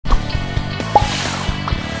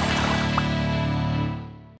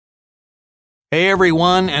Hey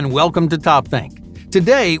everyone, and welcome to Top Think.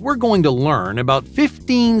 Today we're going to learn about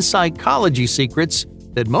 15 psychology secrets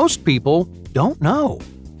that most people don't know.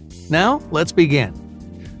 Now let's begin.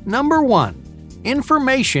 Number 1.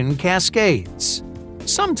 Information cascades.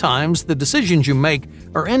 Sometimes the decisions you make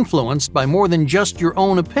are influenced by more than just your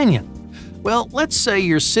own opinion. Well, let's say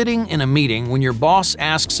you're sitting in a meeting when your boss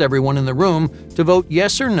asks everyone in the room to vote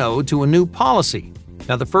yes or no to a new policy.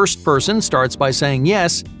 Now the first person starts by saying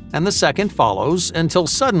yes, and the second follows until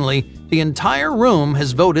suddenly the entire room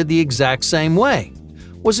has voted the exact same way.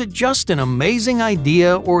 Was it just an amazing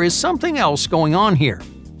idea, or is something else going on here?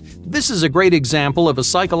 This is a great example of a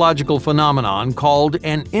psychological phenomenon called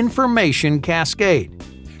an information cascade.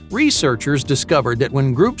 Researchers discovered that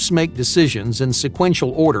when groups make decisions in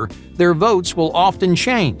sequential order, their votes will often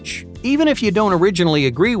change. Even if you don't originally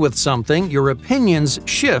agree with something, your opinions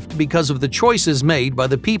shift because of the choices made by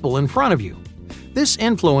the people in front of you. This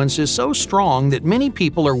influence is so strong that many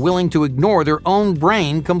people are willing to ignore their own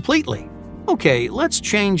brain completely. Okay, let's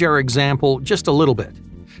change our example just a little bit.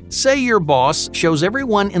 Say your boss shows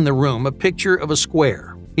everyone in the room a picture of a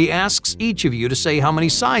square. He asks each of you to say how many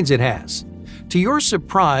sides it has. To your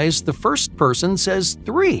surprise, the first person says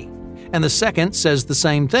 3, and the second says the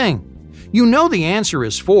same thing. You know the answer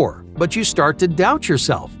is 4, but you start to doubt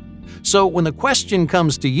yourself. So when the question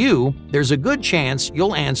comes to you, there's a good chance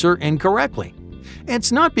you'll answer incorrectly.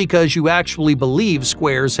 It's not because you actually believe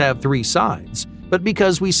squares have 3 sides, but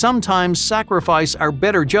because we sometimes sacrifice our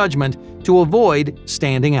better judgment to avoid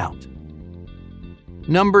standing out.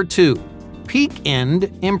 Number 2.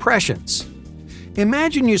 Peak-end impressions.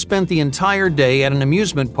 Imagine you spent the entire day at an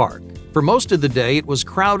amusement park. For most of the day, it was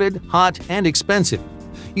crowded, hot, and expensive.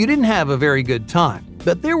 You didn't have a very good time,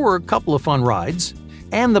 but there were a couple of fun rides,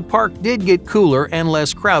 and the park did get cooler and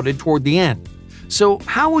less crowded toward the end. So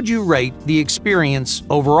how would you rate the experience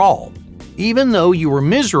overall? Even though you were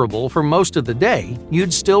miserable for most of the day,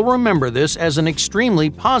 you'd still remember this as an extremely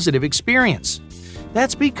positive experience.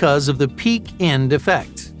 That's because of the peak-end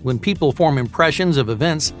effect. When people form impressions of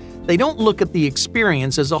events, they don't look at the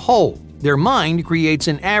experience as a whole. Their mind creates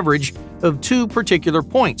an average of 2 particular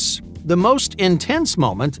points, the most intense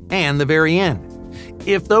moment and the very end.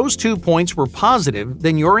 If those 2 points were positive,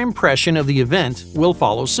 then your impression of the event will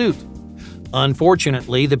follow suit.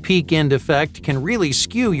 Unfortunately, the peak-end effect can really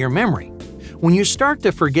skew your memory. When you start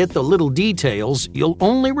to forget the little details, you'll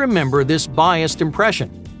only remember this biased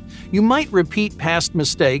impression. You might repeat past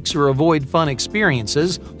mistakes or avoid fun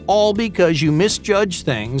experiences, all because you misjudged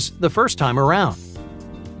things the first time around.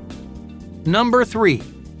 Number 3.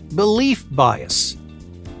 Belief bias.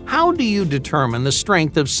 How do you determine the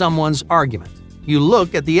strength of someone's argument? You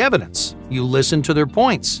look at the evidence, you listen to their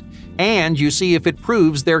points, and you see if it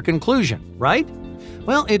proves their conclusion, right?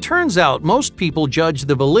 Well, it turns out most people judge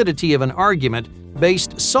the validity of an argument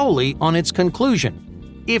based solely on its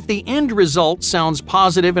conclusion. If the end result sounds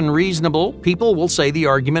positive and reasonable, people will say the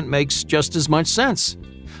argument makes just as much sense.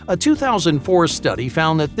 A 2004 study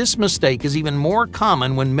found that this mistake is even more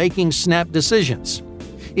common when making snap decisions.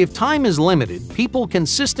 If time is limited, people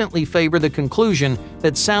consistently favor the conclusion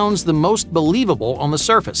that sounds the most believable on the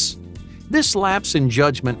surface. This lapse in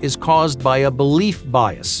judgment is caused by a belief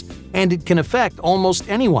bias, and it can affect almost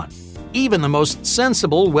anyone. Even the most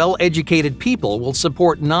sensible, well-educated people will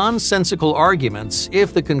support nonsensical arguments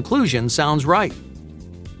if the conclusion sounds right.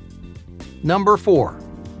 Number 4.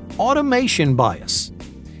 Automation bias.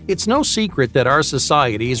 It's no secret that our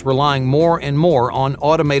society is relying more and more on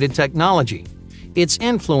automated technology. Its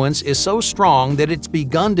influence is so strong that it's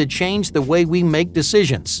begun to change the way we make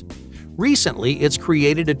decisions. Recently, it's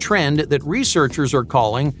created a trend that researchers are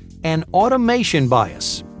calling an automation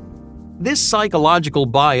bias. This psychological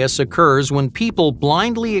bias occurs when people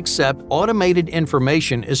blindly accept automated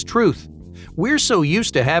information as truth. We're so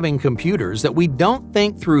used to having computers that we don't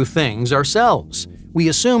think through things ourselves. We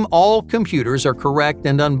assume all computers are correct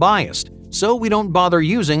and unbiased, so we don't bother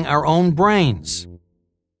using our own brains.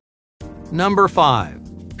 Number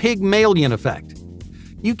 5. Pygmalion effect.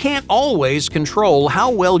 You can't always control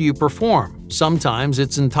how well you perform. Sometimes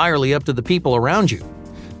it's entirely up to the people around you.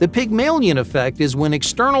 The Pygmalion effect is when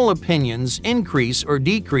external opinions increase or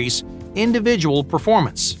decrease individual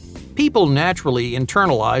performance. People naturally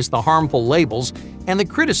internalize the harmful labels and the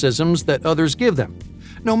criticisms that others give them.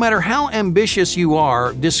 No matter how ambitious you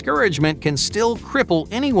are, discouragement can still cripple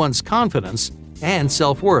anyone's confidence and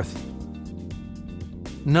self-worth.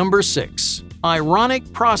 Number 6.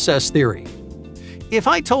 Ironic process theory. If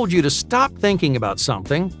I told you to stop thinking about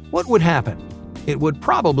something, what would happen? It would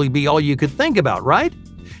probably be all you could think about, right?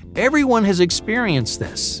 Everyone has experienced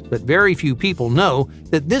this, but very few people know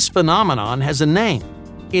that this phenomenon has a name.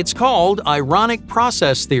 It's called ironic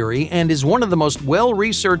process theory and is one of the most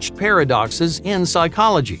well-researched paradoxes in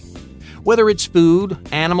psychology. Whether it's food,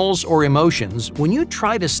 animals, or emotions, when you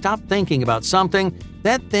try to stop thinking about something,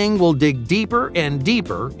 that thing will dig deeper and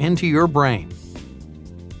deeper into your brain.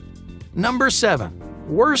 Number 7.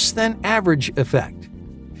 Worse than average effect.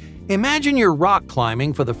 Imagine you're rock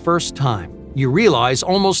climbing for the first time. You realize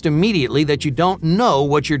almost immediately that you don't know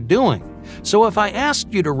what you're doing. So if I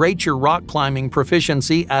asked you to rate your rock climbing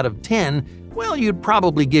proficiency out of 10, well, you'd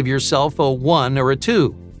probably give yourself a 1 or a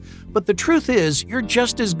 2. But the truth is, you're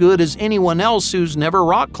just as good as anyone else who's never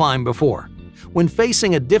rock climbed before. When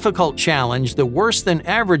facing a difficult challenge, the worse than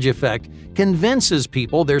average effect convinces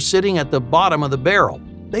people they're sitting at the bottom of the barrel.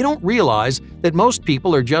 They don't realize that most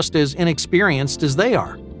people are just as inexperienced as they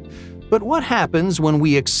are. But what happens when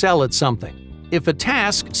we excel at something? If a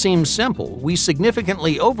task seems simple, we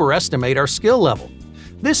significantly overestimate our skill level.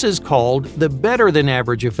 This is called the better than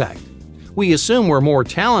average effect. We assume we're more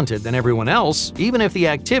talented than everyone else, even if the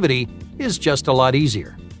activity is just a lot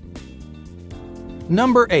easier.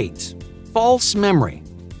 Number 8. False memory.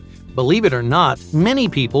 Believe it or not, many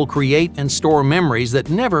people create and store memories that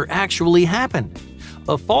never actually happened.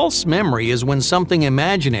 A false memory is when something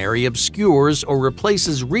imaginary obscures or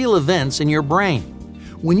replaces real events in your brain.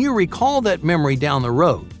 When you recall that memory down the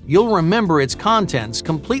road, you'll remember its contents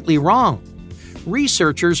completely wrong.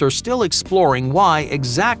 Researchers are still exploring why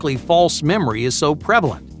exactly false memory is so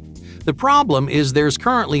prevalent. The problem is there's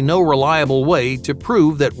currently no reliable way to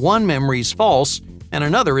prove that one memory is false and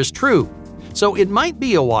another is true, so it might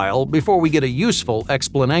be a while before we get a useful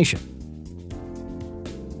explanation.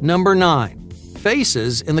 Number 9.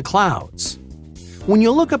 Faces in the clouds. When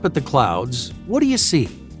you look up at the clouds, what do you see?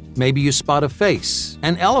 Maybe you spot a face,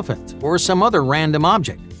 an elephant, or some other random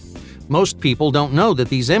object. Most people don't know that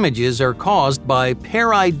these images are caused by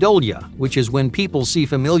pareidolia, which is when people see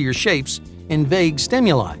familiar shapes in vague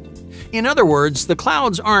stimuli. In other words, the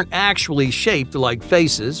clouds aren't actually shaped like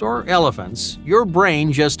faces or elephants. Your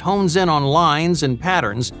brain just hones in on lines and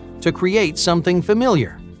patterns to create something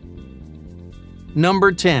familiar.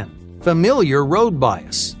 Number 10. Familiar road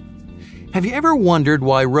bias. Have you ever wondered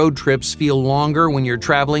why road trips feel longer when you're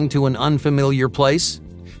traveling to an unfamiliar place?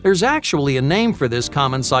 There's actually a name for this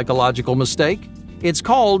common psychological mistake. It's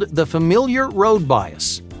called the familiar road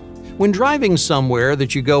bias. When driving somewhere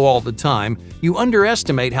that you go all the time, you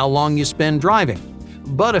underestimate how long you spend driving.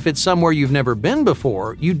 But if it's somewhere you've never been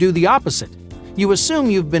before, you do the opposite. You assume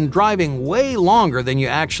you've been driving way longer than you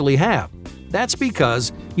actually have. That's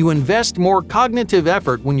because you invest more cognitive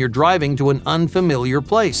effort when you're driving to an unfamiliar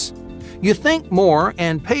place. You think more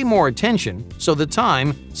and pay more attention, so the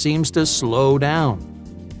time seems to slow down.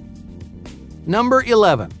 Number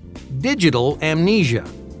 11. Digital amnesia.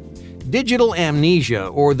 Digital amnesia,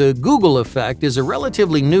 or the Google effect, is a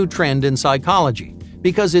relatively new trend in psychology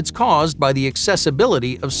because it's caused by the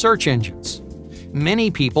accessibility of search engines.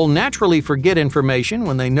 Many people naturally forget information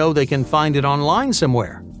when they know they can find it online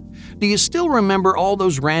somewhere. Do you still remember all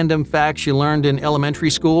those random facts you learned in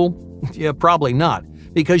elementary school? Yeah, probably not,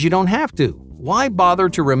 because you don't have to. Why bother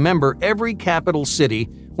to remember every capital city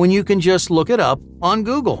when you can just look it up on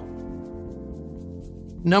Google?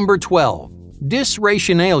 Number 12.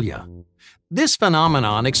 Disrationalia. This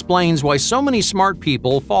phenomenon explains why so many smart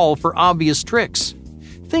people fall for obvious tricks.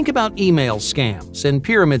 Think about email scams and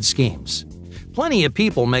pyramid schemes. Plenty of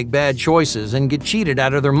people make bad choices and get cheated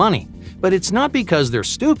out of their money, but it's not because they're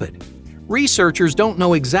stupid. Researchers don't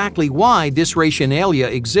know exactly why disrationalia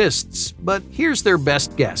exists, but here's their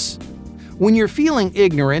best guess. When you're feeling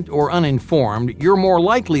ignorant or uninformed, you're more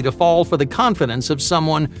likely to fall for the confidence of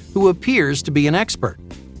someone who appears to be an expert.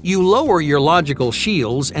 You lower your logical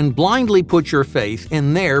shields and blindly put your faith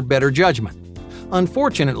in their better judgment.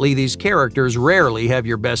 Unfortunately, these characters rarely have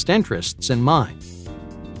your best interests in mind.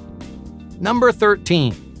 Number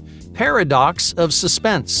 13. Paradox of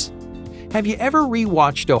suspense. Have you ever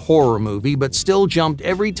rewatched a horror movie but still jumped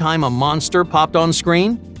every time a monster popped on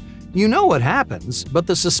screen? You know what happens, but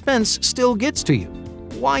the suspense still gets to you.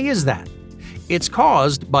 Why is that? It's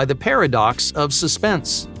caused by the paradox of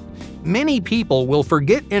suspense. Many people will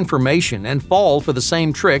forget information and fall for the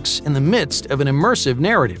same tricks in the midst of an immersive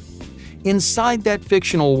narrative. Inside that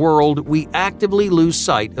fictional world, we actively lose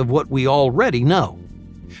sight of what we already know.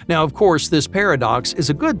 Now, of course, this paradox is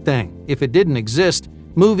a good thing. If it didn't exist,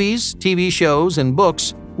 movies, TV shows, and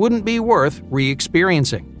books wouldn't be worth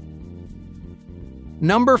re-experiencing.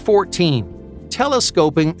 Number 14.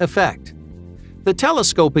 Telescoping effect. The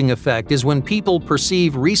telescoping effect is when people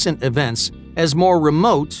perceive recent events as more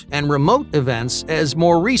remote and remote events as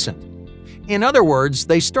more recent. In other words,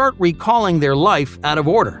 they start recalling their life out of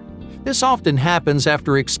order. This often happens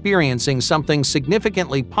after experiencing something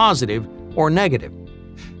significantly positive or negative.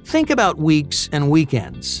 Think about weeks and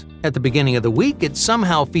weekends. At the beginning of the week, it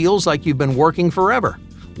somehow feels like you've been working forever,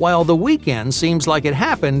 while the weekend seems like it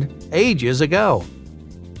happened ages ago.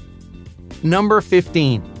 Number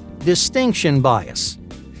 15. Distinction bias.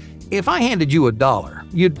 If I handed you $1,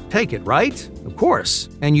 you'd take it, right? Of course,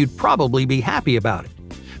 and you'd probably be happy about it.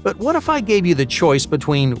 But what if I gave you the choice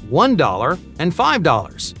between $1 and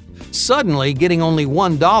 $5? Suddenly, getting only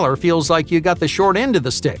 $1 feels like you got the short end of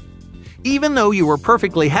the stick. Even though you were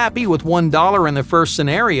perfectly happy with $1 in the first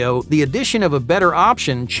scenario, the addition of a better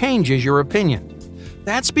option changes your opinion.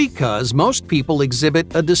 That's because most people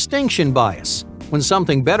exhibit a distinction bias. When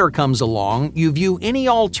something better comes along, you view any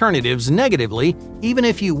alternatives negatively, even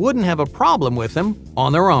if you wouldn't have a problem with them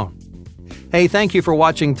on their own. Hey, thank you for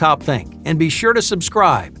watching Top Think, and be sure to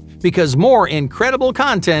subscribe, because more incredible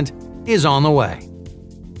content is on the way.